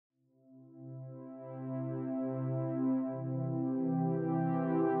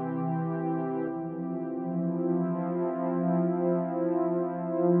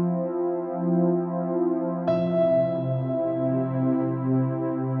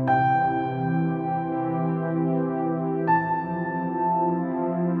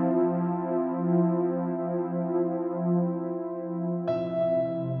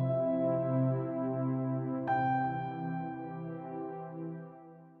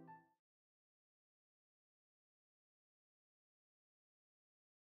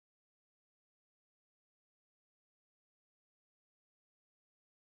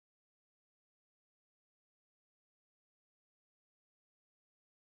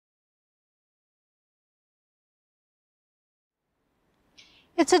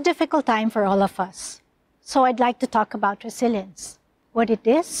It's a difficult time for all of us. So I'd like to talk about resilience, what it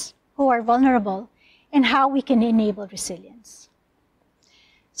is, who are vulnerable, and how we can enable resilience.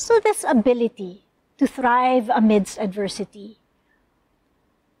 So this ability to thrive amidst adversity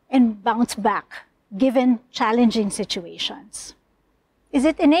and bounce back given challenging situations. Is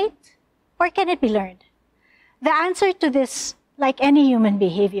it innate or can it be learned? The answer to this, like any human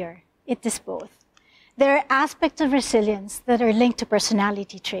behavior, it is both. There are aspects of resilience that are linked to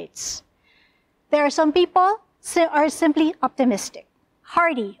personality traits. There are some people who are simply optimistic,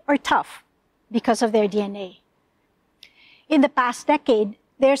 hardy, or tough because of their DNA. In the past decade,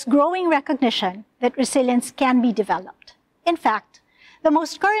 there's growing recognition that resilience can be developed. In fact, the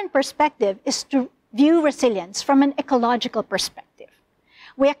most current perspective is to view resilience from an ecological perspective.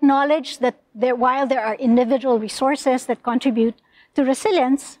 We acknowledge that while there are individual resources that contribute to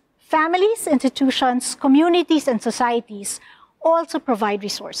resilience, families, institutions, communities, and societies also provide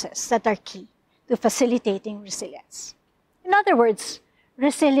resources that are key to facilitating resilience. In other words,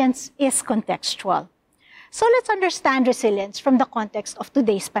 resilience is contextual. So let's understand resilience from the context of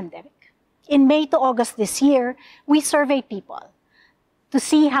today's pandemic. In May to August this year, we surveyed people to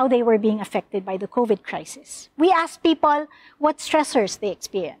see how they were being affected by the COVID crisis. We asked people what stressors they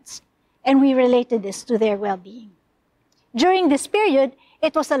experienced, and we related this to their well-being. During this period,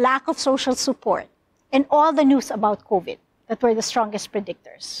 it was a lack of social support and all the news about COVID that were the strongest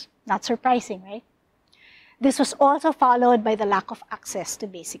predictors. Not surprising, right? This was also followed by the lack of access to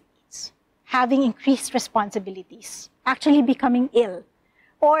basic needs, having increased responsibilities, actually becoming ill,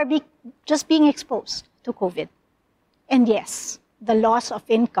 or just being exposed to COVID. And yes, the loss of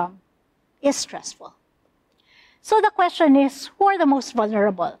income is stressful. So the question is, who are the most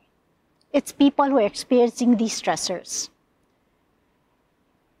vulnerable? It's people who are experiencing these stressors.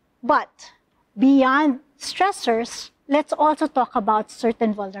 But beyond stressors, let's also talk about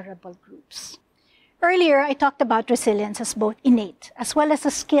certain vulnerable groups. Earlier, I talked about resilience as both innate as well as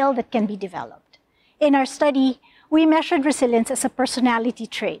a skill that can be developed. In our study, we measured resilience as a personality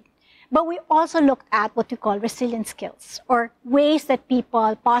trait, but we also looked at what we call resilient skills, or ways that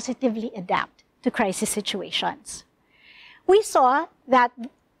people positively adapt to crisis situations. We saw that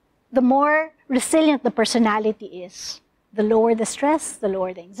the more resilient the personality is, the lower the stress, the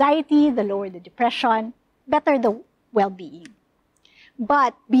lower the anxiety, the lower the depression, better the well-being.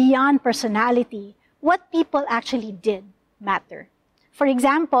 But beyond personality, what people actually did matter. For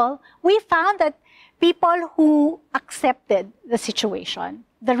example, we found that people who accepted the situation,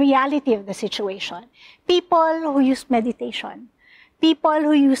 the reality of the situation, people who used meditation, people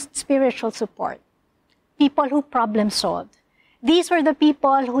who used spiritual support, people who problem solved, these were the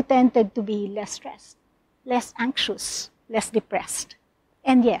people who tended to be less stressed, less anxious, less depressed,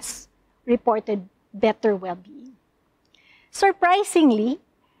 and yes, reported better well-being. Surprisingly,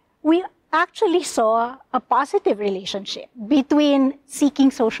 we actually saw a positive relationship between seeking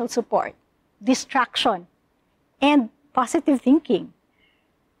social support, distraction, and positive thinking.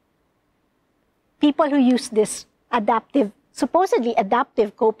 People who use this supposedly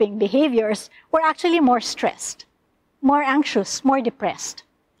adaptive coping behaviors were actually more stressed, more anxious, more depressed.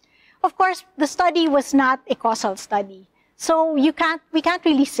 Of course, the study was not a causal study, so we can't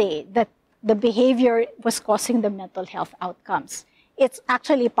really say that the behavior was causing the mental health outcomes. It's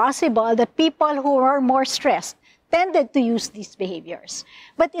actually possible that people who are more stressed tended to use these behaviors.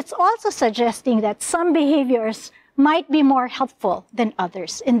 But it's also suggesting that some behaviors might be more helpful than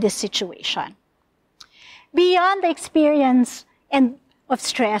others in this situation. Beyond the experience of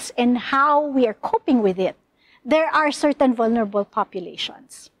stress and how we are coping with it, there are certain vulnerable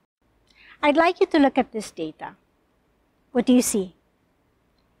populations. I'd like you to look at this data. What do you see?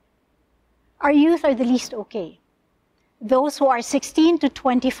 Our youth are the least okay. Those who are 16 to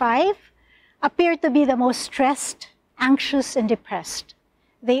 25 appear to be the most stressed, anxious, and depressed.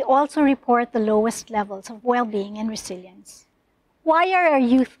 They also report the lowest levels of well-being and resilience. Why are our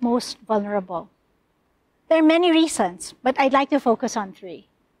youth most vulnerable? There are many reasons, but I'd like to focus on 3.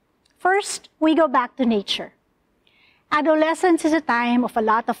 First, we go back to nature. Adolescence is a time of a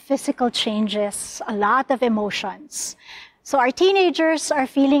lot of physical changes, a lot of emotions. So our teenagers are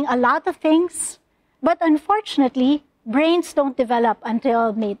feeling a lot of things, but unfortunately, brains don't develop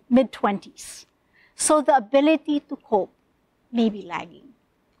until mid-20s. So the ability to cope may be lagging.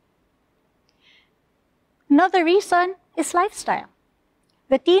 Another reason is lifestyle.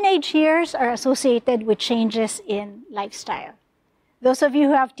 The teenage years are associated with changes in lifestyle. Those of you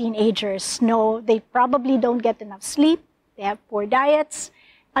who have teenagers know they probably don't get enough sleep, they have poor diets,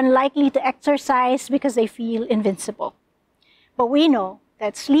 unlikely to exercise because they feel invincible. But we know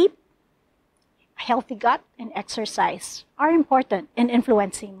that sleep, a healthy gut, and exercise are important in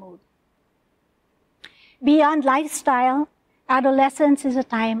influencing mood. Beyond lifestyle, adolescence is a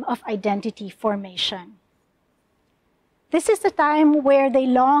time of identity formation. This is the time where they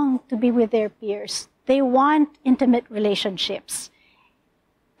long to be with their peers. They want intimate relationships,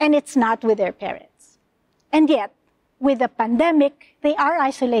 and it's not with their parents. And yet, with the pandemic, they are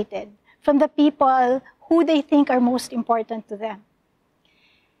isolated from the people who they think are most important to them.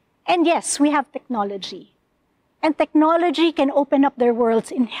 And yes, we have technology. And technology can open up their worlds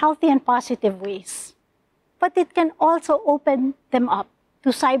in healthy and positive ways. But it can also open them up to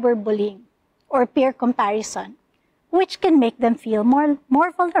cyberbullying or peer comparison, which can make them feel more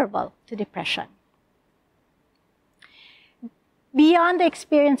vulnerable to depression. Beyond the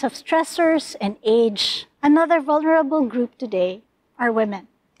experience of stressors and age, another vulnerable group today are women.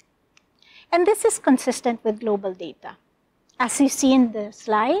 And this is consistent with global data. As you see in the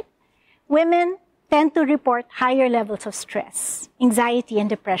slide, women tend to report higher levels of stress, anxiety, and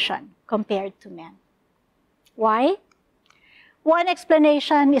depression compared to men. Why? One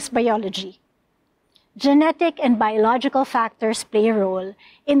explanation is biology. Genetic and biological factors play a role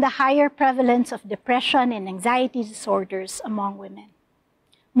in the higher prevalence of depression and anxiety disorders among women.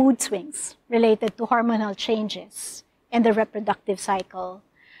 Mood swings related to hormonal changes and the reproductive cycle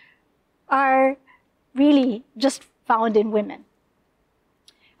are really just found in women.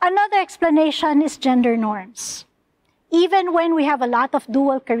 Another explanation is gender norms. Even when we have a lot of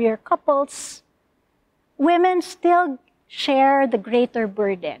dual career couples, women still share the greater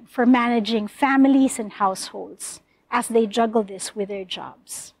burden for managing families and households as they juggle this with their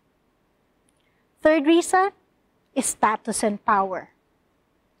jobs. Third reason is status and power.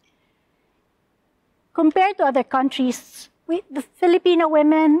 Compared to other countries, the Filipino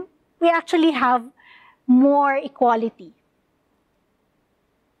women, we actually have more equality.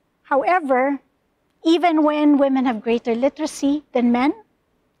 However, even when women have greater literacy than men,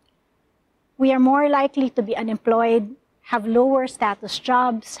 we are more likely to be unemployed, have lower status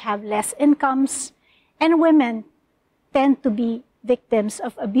jobs, have less incomes, and women tend to be victims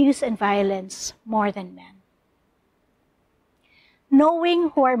of abuse and violence more than men.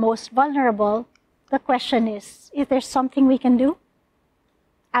 Knowing who are most vulnerable, the question is there something we can do?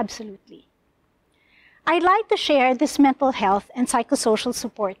 Absolutely. I'd like to share this mental health and psychosocial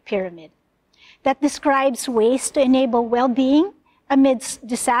support pyramid that describes ways to enable well-being amidst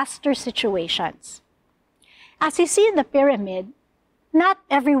disaster situations. As you see in the pyramid, not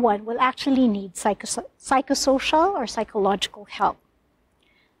everyone will actually need psychosocial or psychological help.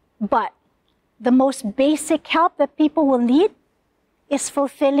 But the most basic help that people will need is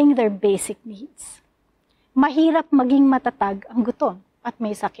fulfilling their basic needs. Mahirap maging matatag ang gutom at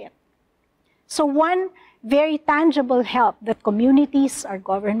may sakit. So one very tangible help that communities, our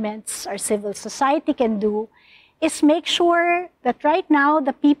governments, our civil society can do is make sure that right now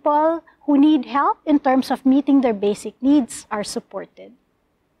the people who need help in terms of meeting their basic needs are supported.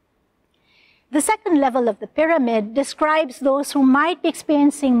 The second level of the pyramid describes those who might be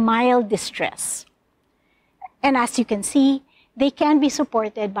experiencing mild distress. And as you can see, they can be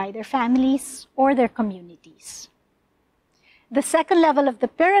supported by their families or their communities. The second level of the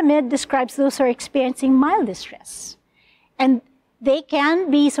pyramid describes those who are experiencing mild distress. And they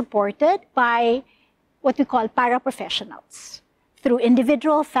can be supported by what we call paraprofessionals through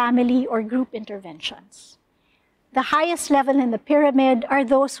individual, family, or group interventions. The highest level in the pyramid are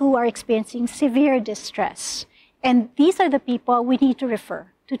those who are experiencing severe distress. And these are the people we need to refer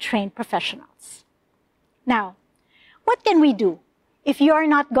to trained professionals. Now, what can we do? If you're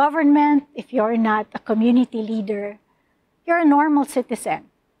not government, if you're not a community leader, you're a normal citizen.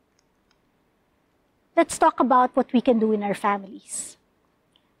 Let's talk about what we can do in our families.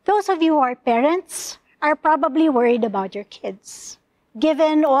 Those of you who are parents are probably worried about your kids,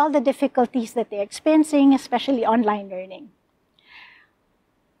 given all the difficulties that they're experiencing, especially online learning.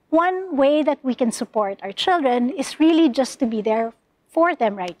 One way that we can support our children is really just to be there for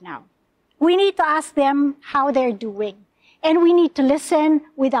them right now. We need to ask them how they're doing, and we need to listen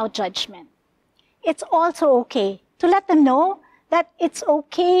without judgment. It's also okay to let them know that it's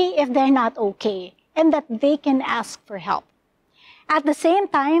okay if they're not okay, and that they can ask for help. At the same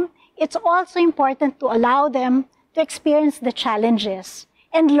time, it's also important to allow them to experience the challenges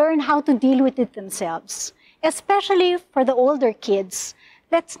and learn how to deal with it themselves. Especially for the older kids,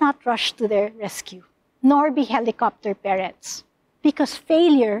 let's not rush to their rescue, nor be helicopter parents, because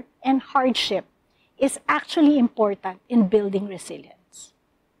failure and hardship is actually important in building resilience.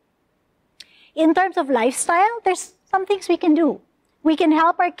 In terms of lifestyle, there's some things we can do. We can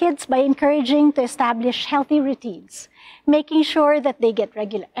help our kids by encouraging to establish healthy routines, making sure that they get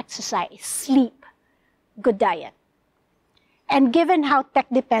regular exercise, sleep, good diet. And given how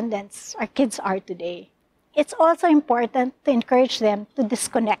tech-dependent our kids are today, it's also important to encourage them to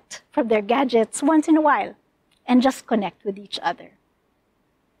disconnect from their gadgets once in a while and just connect with each other.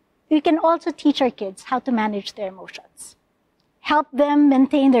 We can also teach our kids how to manage their emotions, help them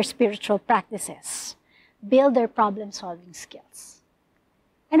maintain their spiritual practices, build their problem-solving skills.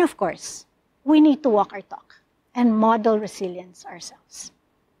 And of course, we need to walk our talk and model resilience ourselves.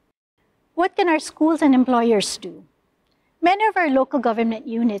 What can our schools and employers do? Many of our local government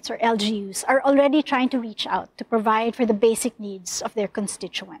units, or LGUs, are already trying to reach out to provide for the basic needs of their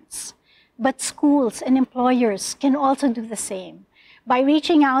constituents. But schools and employers can also do the same by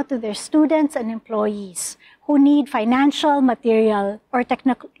reaching out to their students and employees who need financial, material, or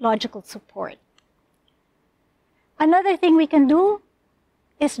technological support. Another thing we can do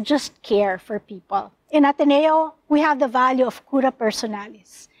is just care for people. In Ateneo, we have the value of cura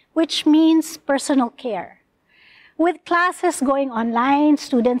personalis, which means personal care. With classes going online,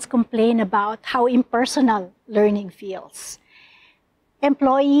 students complain about how impersonal learning feels.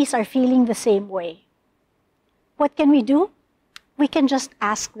 Employees are feeling the same way. What can we do? We can just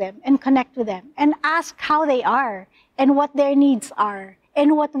ask them and connect with them and ask how they are and what their needs are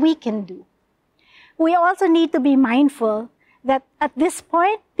and what we can do. We also need to be mindful that at this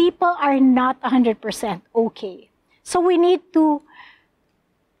point, people are not 100% okay. So we need to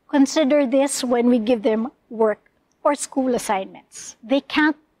consider this when we give them work or school assignments. They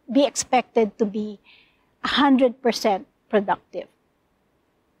can't be expected to be 100% productive.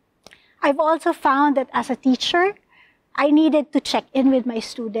 I've also found that as a teacher, I needed to check in with my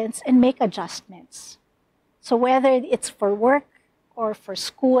students and make adjustments. So whether it's for work or for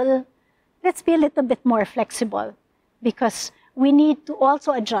school, let's be a little bit more flexible because we need to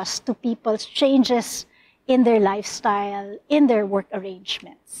also adjust to people's changes in their lifestyle, in their work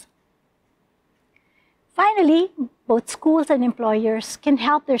arrangements. Finally, both schools and employers can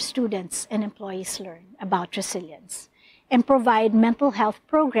help their students and employees learn about resilience and provide mental health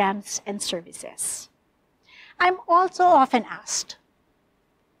programs and services. I'm also often asked,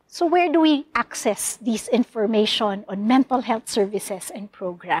 so where do we access this information on mental health services and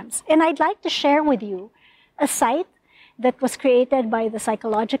programs? And I'd like to share with you a site that was created by the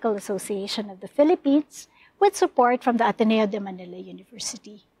Psychological Association of the Philippines with support from the Ateneo de Manila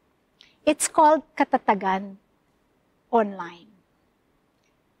University. It's called Katatagan Online.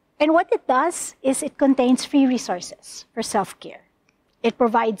 And what it does is it contains free resources for self-care. It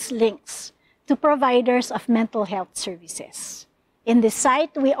provides links to providers of mental health services. In this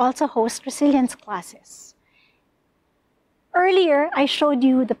site, we also host resilience classes. Earlier, I showed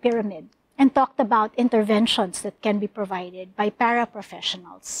you the pyramid and talked about interventions that can be provided by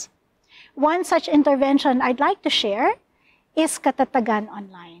paraprofessionals. One such intervention I'd like to share is Katatagan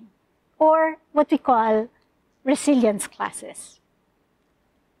Online, or what we call resilience classes.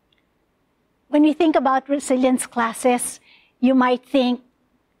 When we think about resilience classes, you might think,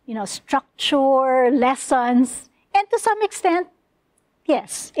 structure, lessons, and to some extent,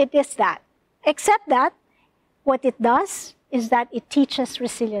 yes, it is that. Except that, what it does is that it teaches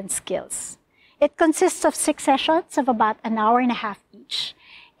resilience skills. It consists of 6 sessions of about an hour and a half each.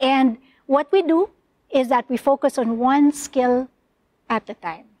 And what we do is that we focus on one skill at a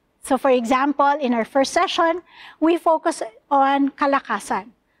time. So for example, in our first session, we focus on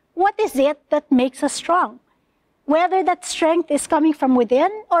kalakasan. What is it that makes us strong? Whether that strength is coming from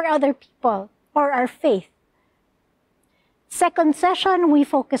within or other people or our faith. Second session, we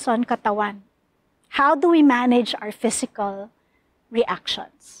focus on katawan. How do we manage our physical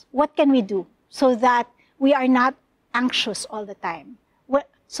reactions? What can we do so that we are not anxious all the time?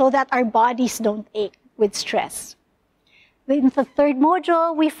 So that our bodies don't ache with stress. In the third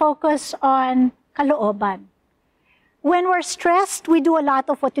module, we focus on kalooban. When we're stressed, we do a lot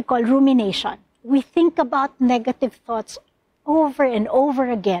of what we call rumination. We think about negative thoughts over and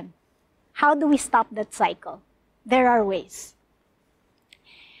over again. How do we stop that cycle? There are ways.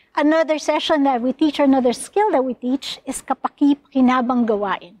 Another session that we teach, or another skill that we teach, is kapaki-pakinabang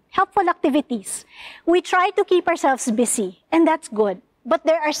gawain. Helpful activities. We try to keep ourselves busy, and that's good. But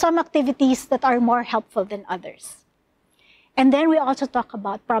there are some activities that are more helpful than others. And then we also talk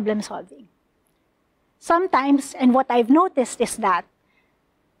about problem solving. Sometimes, and what I've noticed is that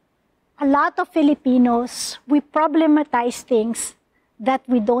a lot of Filipinos, we problematize things that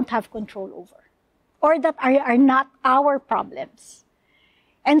we don't have control over or that are not our problems.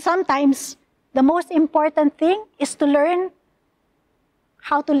 And sometimes, the most important thing is to learn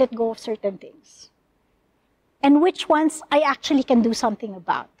how to let go of certain things and which ones I actually can do something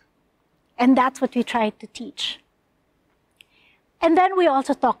about. And that's what we try to teach. And then we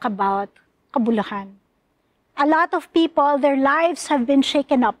also talk about kabuluhan. a lot of people, their lives have been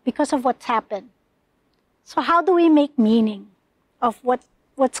shaken up because of what's happened. So how do we make meaning of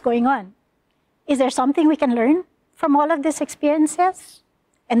what's going on? Is there something we can learn from all of these experiences?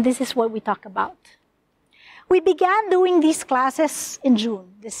 And this is what we talk about. We began doing these classes in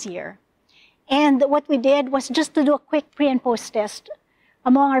June this year. And what we did was just to do a quick pre and post test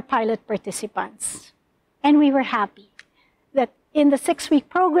among our pilot participants. And we were happy that in the 6-week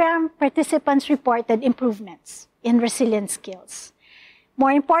program, participants reported improvements in resilience skills.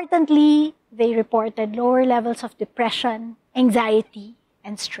 More importantly, they reported lower levels of depression, anxiety,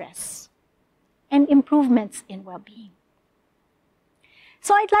 and stress, and improvements in well-being.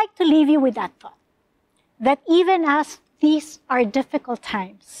 So I'd like to leave you with that thought, that even as these are difficult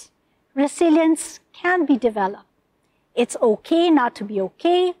times, resilience can be developed. It's okay not to be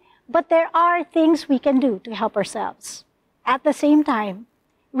okay, but there are things we can do to help ourselves. At the same time,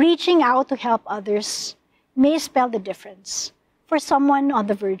 reaching out to help others may spell the difference for someone on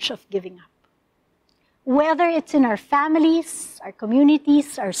the verge of giving up. Whether it's in our families, our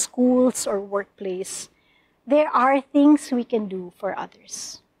communities, our schools, or workplace, there are things we can do for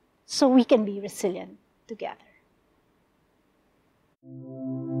others so we can be resilient together.